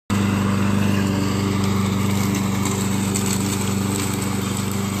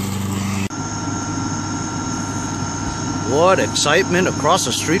what excitement across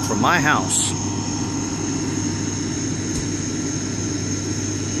the street from my house.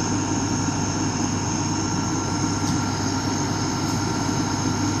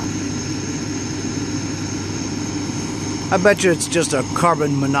 I bet you it's just a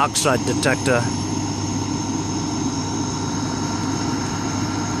carbon monoxide detector.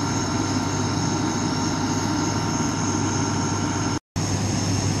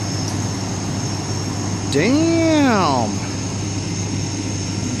 Damn!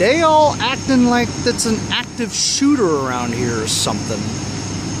 They all acting like that's an active shooter around here or something.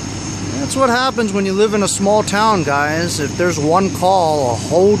 That's what happens when you live in a small town, guys. If there's one call, a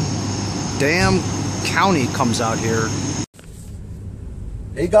whole damn county comes out here.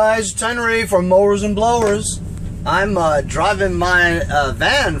 Hey guys, it's Henry from Mowers and Blowers. I'm driving my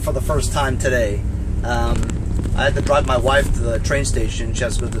van for the first time today. I had to drive my wife to the train station. She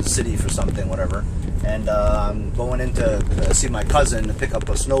has to go to the city for something, whatever. And I'm going in to see my cousin to pick up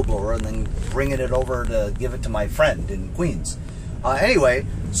a snowblower and then bringing it over to give it to my friend in Queens. Anyway,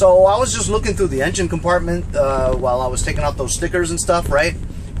 so I was just looking through the engine compartment while I was taking out those stickers and stuff, right?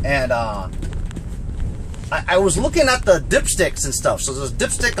 And I was looking at the dipsticks and stuff. So there's a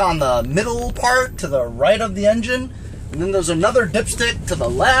dipstick on the middle part to the right of the engine. And then there's another dipstick to the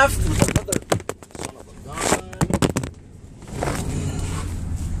left with another son of a gun.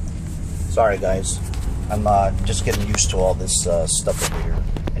 Sorry guys. I'm just getting used to all this stuff over here.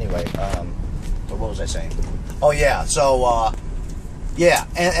 Anyway, what was I saying? Oh yeah, so yeah,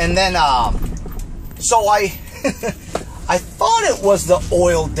 and then so I I thought it was the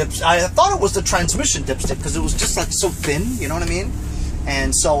oil dipstick. I thought it was the transmission dipstick because it was just like so thin, you know what I mean?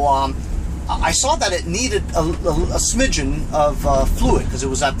 And so I saw that it needed a smidgen of fluid because it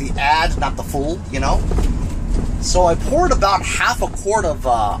was at the ad, not the full, you know? So I poured about half a quart of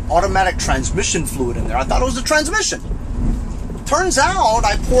automatic transmission fluid in there. I thought it was the transmission. Turns out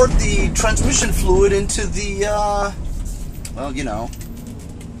I poured the transmission fluid into the, well, you know.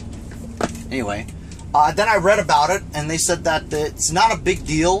 Anyway. Then I read about it, and they said that it's not a big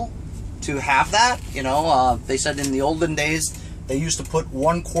deal to have that. You know, they said in the olden days they used to put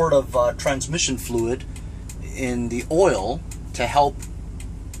 1 quart of transmission fluid in the oil to help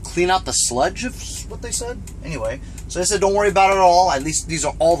clean out the sludge, is what they said. Anyway, so they said don't worry about it at all. At least these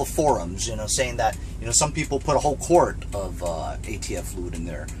are all the forums, you know, saying that, you know, some people put a whole quart of ATF fluid in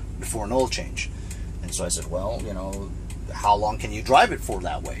there before an oil change. And so I said, well, you know, how long can you drive it for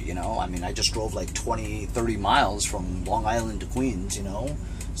that way, you know? I mean, I just drove like 20, 30 miles from Long Island to Queens, you know?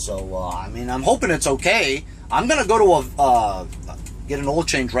 So, I mean, I'm hoping it's okay. I'm going to go to get an oil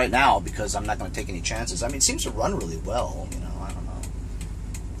change right now because I'm not going to take any chances. I mean, it seems to run really well, you know? I don't know.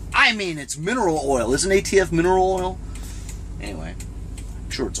 I mean, it's mineral oil. Isn't ATF mineral oil? Anyway, I'm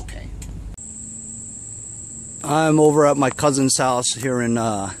sure it's okay. I'm over at my cousin's house here in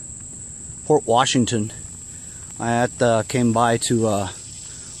Port Washington. I came by to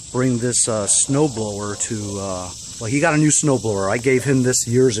bring this snowblower to, well, he got a new snowblower. I gave him this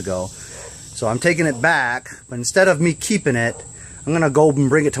years ago. So I'm taking it back, but instead of me keeping it, I'm going to go and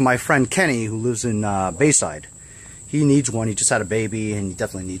bring it to my friend Kenny, who lives in Bayside. He needs one. He just had a baby, and he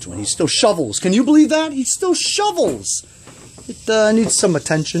definitely needs one. He still shovels. Can you believe that? He still shovels. It needs some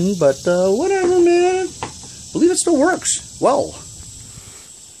attention, but whatever, man. I believe it still works well.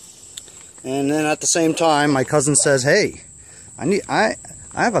 And then at the same time, my cousin says, hey, I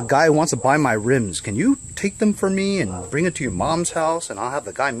have a guy who wants to buy my rims. Can you take them for me and bring it to your mom's house, and I'll have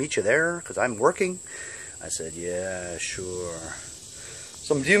the guy meet you there because I'm working? I said, yeah, sure.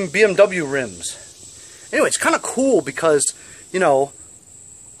 Some BMW rims. Anyway, it's kind of cool because, you know,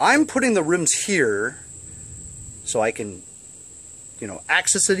 I'm putting the rims here so I can, you know,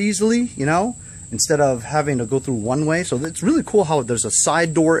 access it easily, you know, instead of having to go through one way. So it's really cool how there's a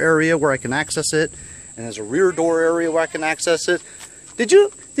side door area where I can access it, and there's a rear door area where I can access it. Did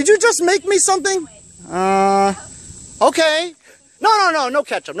you just make me something? Okay. No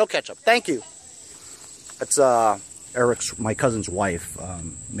ketchup, no ketchup. Thank you. That's Eric's, my cousin's wife,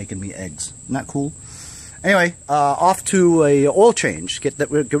 making me eggs. Isn't that cool? Anyway, off to a oil change. Get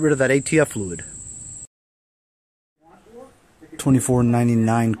rid of that ATF fluid.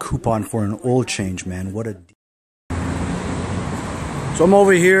 $24.99 coupon for an oil change, man. What a deal. So I'm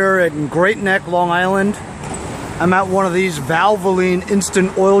over here at Great Neck, Long Island. I'm at one of these Valvoline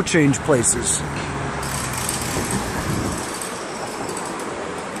instant oil change places.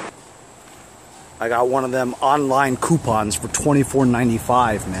 I got one of them online coupons for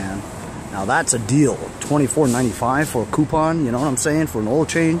 $24.95, man. Now that's a deal. $24.95 for a coupon, you know what I'm saying, for an oil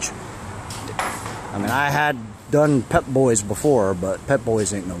change. I mean, I had done Pep Boys before, but Pep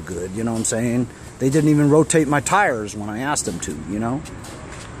Boys ain't no good, you know what I'm saying? They didn't even rotate my tires when I asked them to, you know?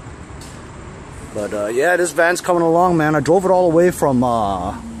 But yeah, this van's coming along, man. I drove it all the way from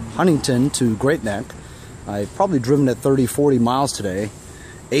Huntington to Great Neck. I've probably driven it 30-40 miles today.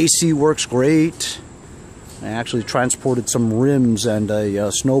 AC works great. I actually transported some rims and a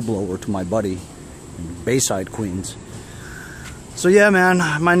snowblower to my buddy in Bayside, Queens. So yeah,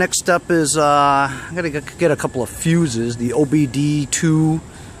 man, my next step is I gotta get a couple of fuses. The OBD2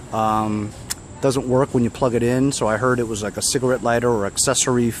 doesn't work when you plug it in, so I heard it was like a cigarette lighter or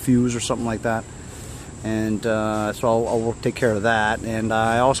accessory fuse or something like that. And so I'll take care of that. And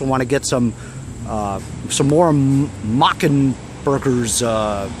I also want to get some more Mockenberger's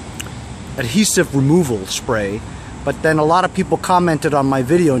adhesive removal spray. But then a lot of people commented on my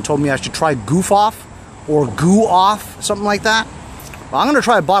video and told me I should try Goof Off or Goo Off, something like that. Well, I'm going to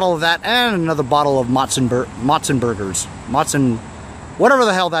try a bottle of that and another bottle of Motzenberger's. Whatever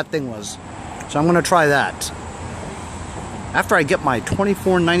the hell that thing was. So I'm going to try that after I get my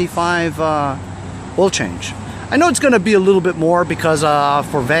 $24.95 oil change. I know it's going to be a little bit more because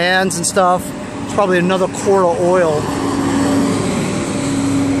for vans and stuff, it's probably another quart of oil.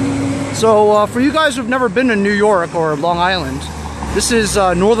 So for you guys who've never been to New York or Long Island, this is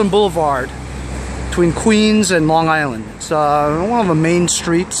Northern Boulevard between Queens and Long Island. It's one of the main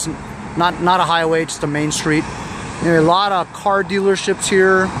streets, not a highway, just a main street. There are a lot of car dealerships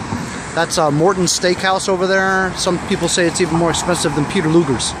here. That's Morton's Steakhouse over there. Some people say it's even more expensive than Peter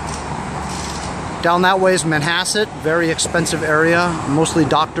Luger's. Down that way is Manhasset, very expensive area. Mostly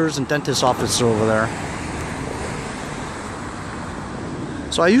doctors and dentist offices over there.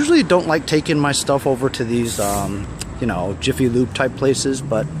 So I usually don't like taking my stuff over to these, you know, Jiffy Lube type places,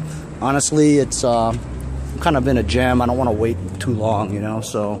 but honestly, it's I'm kind of in a jam. I don't want to wait too long, you know,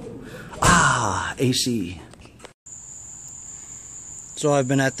 so AC. So I've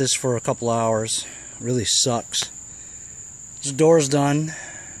been at this for a couple hours. Really sucks. This door's done.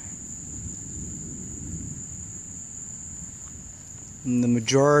 And the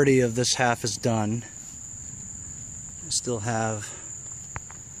majority of this half is done. I still have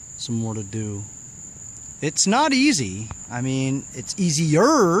some more to do. It's not easy. I mean, it's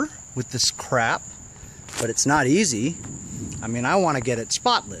easier with this crap, but it's not easy. I mean, I want to get it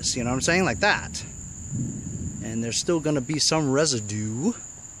spotless, you know what I'm saying? Like that. And there's still going to be some residue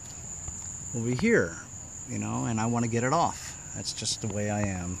over here, you know, and I want to get it off. That's just the way I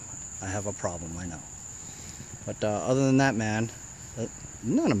am. I have a problem, I know. But other than that, man,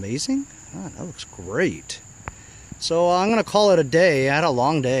 isn't that amazing? Oh, that looks great. So I'm going to call it a day. I had a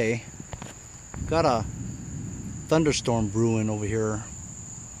long day. Got a thunderstorm brewing over here.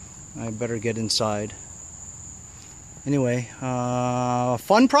 I better get inside. Anyway,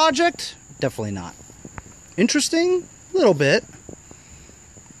 fun project? Definitely not. Interesting? A little bit.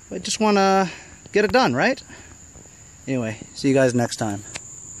 I just want to get it done, right? Anyway, see you guys next time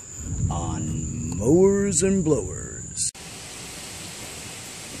on Mowers and Blowers.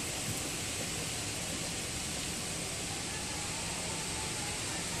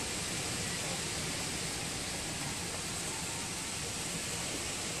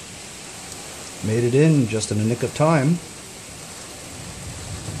 Made it in just in the nick of time.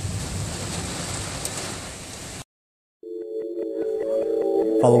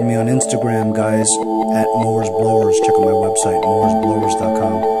 Follow me on Instagram, guys, at Mowers Blowers. Check out my website,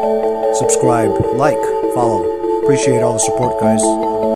 mowersblowers.com. Subscribe, like, follow. Appreciate all the support, guys.